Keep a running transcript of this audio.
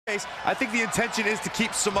I think the intention is to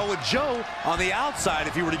keep Samoa Joe on the outside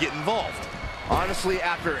if he were to get involved. Honestly,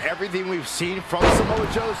 after everything we've seen from Samoa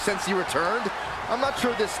Joe since he returned, I'm not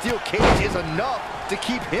sure this steel cage is enough to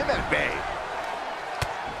keep him at bay.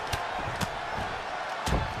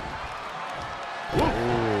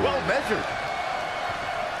 Ooh, well measured.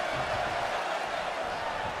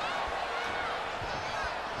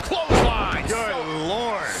 Clothesline. Good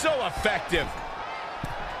Lord. So effective.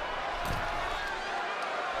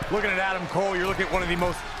 Looking at Adam Cole, you're looking at one of the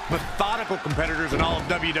most methodical competitors in all of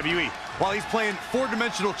WWE. While he's playing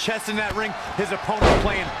four-dimensional chess in that ring, his opponent's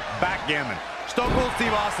playing backgammon. Stone Cold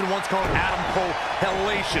Steve Austin once called Adam Cole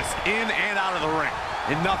hellacious in and out of the ring.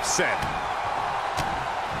 Enough said.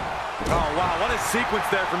 Oh, wow, what a sequence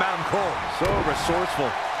there from Adam Cole. So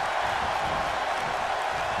resourceful.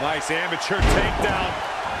 Nice amateur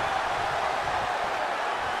takedown.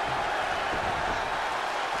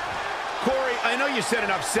 I know you said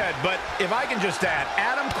enough said, but if I can just add,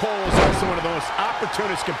 Adam Cole is also one of the most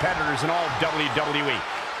opportunist competitors in all of WWE.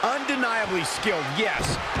 Undeniably skilled,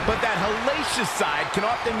 yes, but that hellacious side can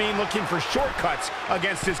often mean looking for shortcuts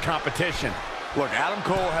against his competition. Look, Adam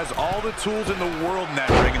Cole has all the tools in the world in that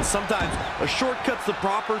ring, and sometimes a shortcut's the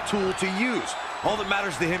proper tool to use. All that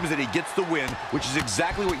matters to him is that he gets the win, which is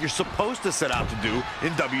exactly what you're supposed to set out to do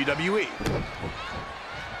in WWE.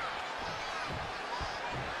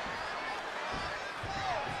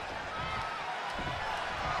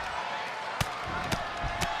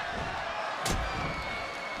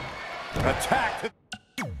 Attack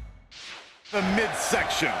the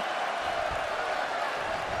midsection.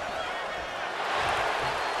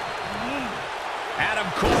 Adam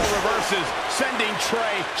Cole reverses, sending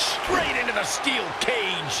Trey straight into the steel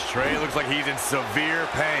cage. Trey looks like he's in severe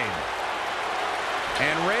pain.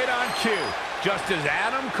 And right on cue, just as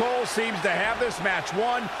Adam Cole seems to have this match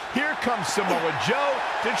won, here comes Samoa Joe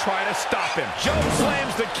to try to stop him. Joe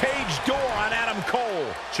slams the cage door on Adam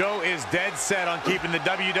Cole. Joe is dead set on keeping the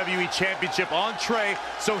WWE Championship on Trey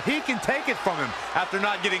so he can take it from him after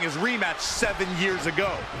not getting his rematch 7 years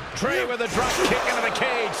ago. Trey with a drop kick into the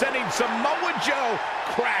cage, sending Samoa Joe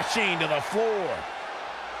crashing to the floor.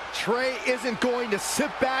 Trey isn't going to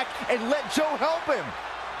sit back and let Joe help him.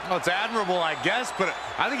 Well, it's admirable, I guess, but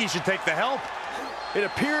I think he should take the help. It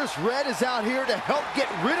appears Red is out here to help get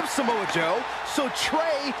rid of Samoa Joe so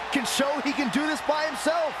Trey can show he can do this by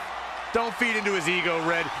himself. Don't feed into his ego,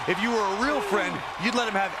 Red. If you were a real friend, you'd let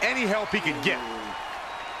him have any help he could get.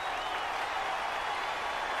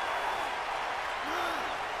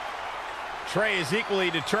 Trey is equally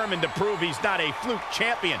determined to prove he's not a fluke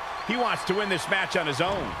champion. He wants to win this match on his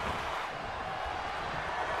own.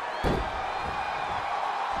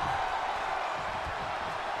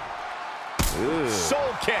 Ooh.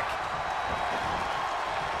 Soul kick.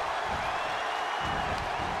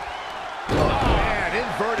 Oh, man,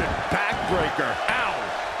 inverted backbreaker. Ow.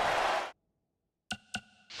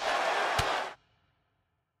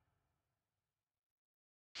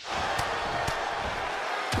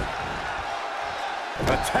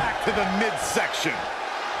 Attack to the midsection.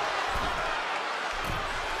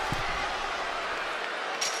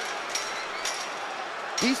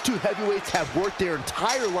 These two heavyweights have worked their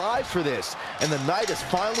entire lives for this, and the night has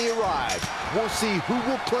finally arrived. We'll see who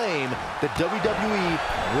will claim the WWE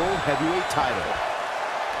World Heavyweight title.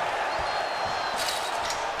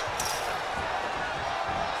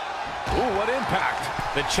 Ooh, what impact.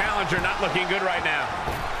 The challenger not looking good right now.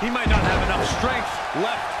 He might not have enough strength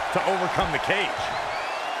left to overcome the cage.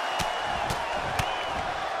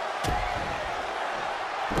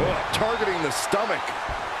 Targeting the stomach.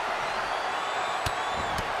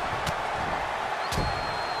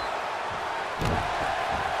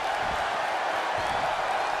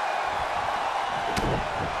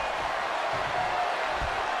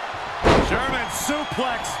 German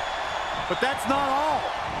suplex, but that's not all.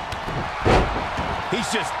 He's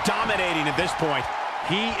just dominating at this point.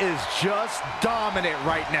 He is just dominant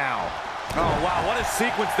right now. Oh, wow, what a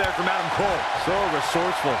sequence there from Adam Cole. So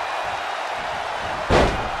resourceful.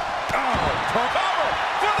 Oh, cover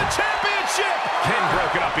for the championship. Ken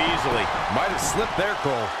broke it up easily. Might have slipped there,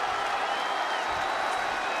 Cole.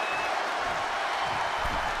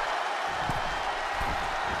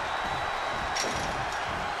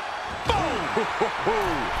 Ooh!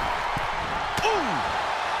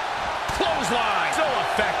 Clothesline! So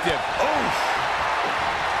effective. Oof!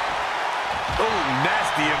 Oh,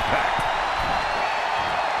 nasty impact.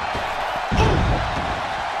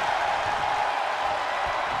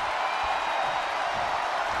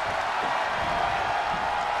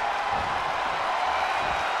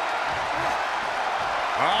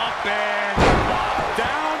 Up and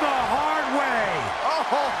down the hard way. Oh,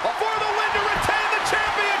 for the win to retain the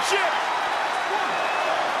championship. 1,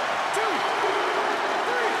 2,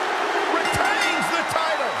 3. Retains the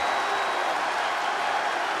title.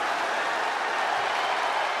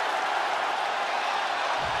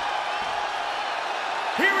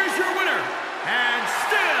 Here is your winner, and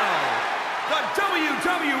still the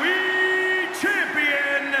WWE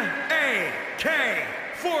Champion,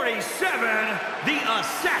 AK-47, the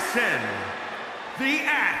Assassin, the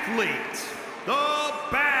Athlete, the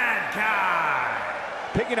Bad Guy.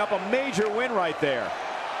 Picking up a major win right there.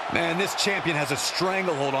 Man, this champion has a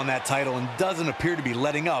stranglehold on that title and doesn't appear to be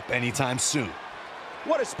letting up anytime soon.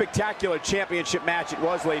 What a spectacular championship match it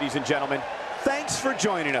was, ladies and gentlemen. Thanks for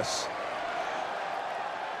joining us.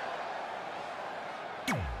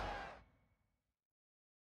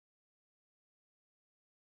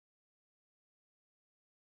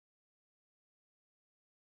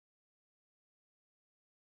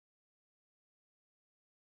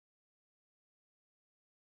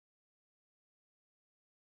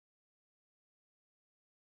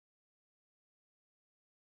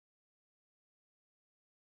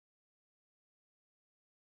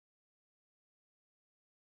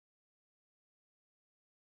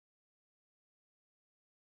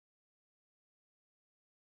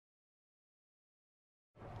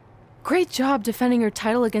 Great job defending your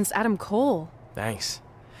title against Adam Cole. Thanks.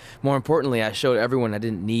 More importantly, I showed everyone I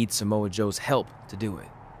didn't need Samoa Joe's help to do it.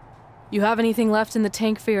 You have anything left in the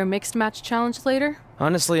tank for your mixed match challenge later?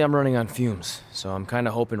 Honestly, I'm running on fumes, so I'm kind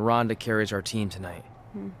of hoping Ronda carries our team tonight.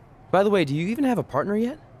 By the way, do you even have a partner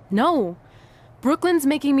yet? No. Brooklyn's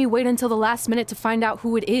making me wait until the last minute to find out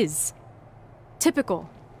who it is. Typical.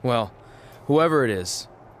 Well, whoever it is,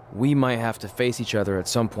 we might have to face each other at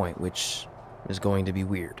some point, which is going to be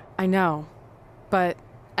weird. I know. But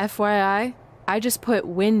FYI, I just put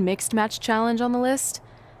win mixed match challenge on the list,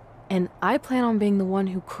 and I plan on being the one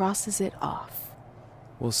who crosses it off.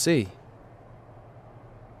 We'll see.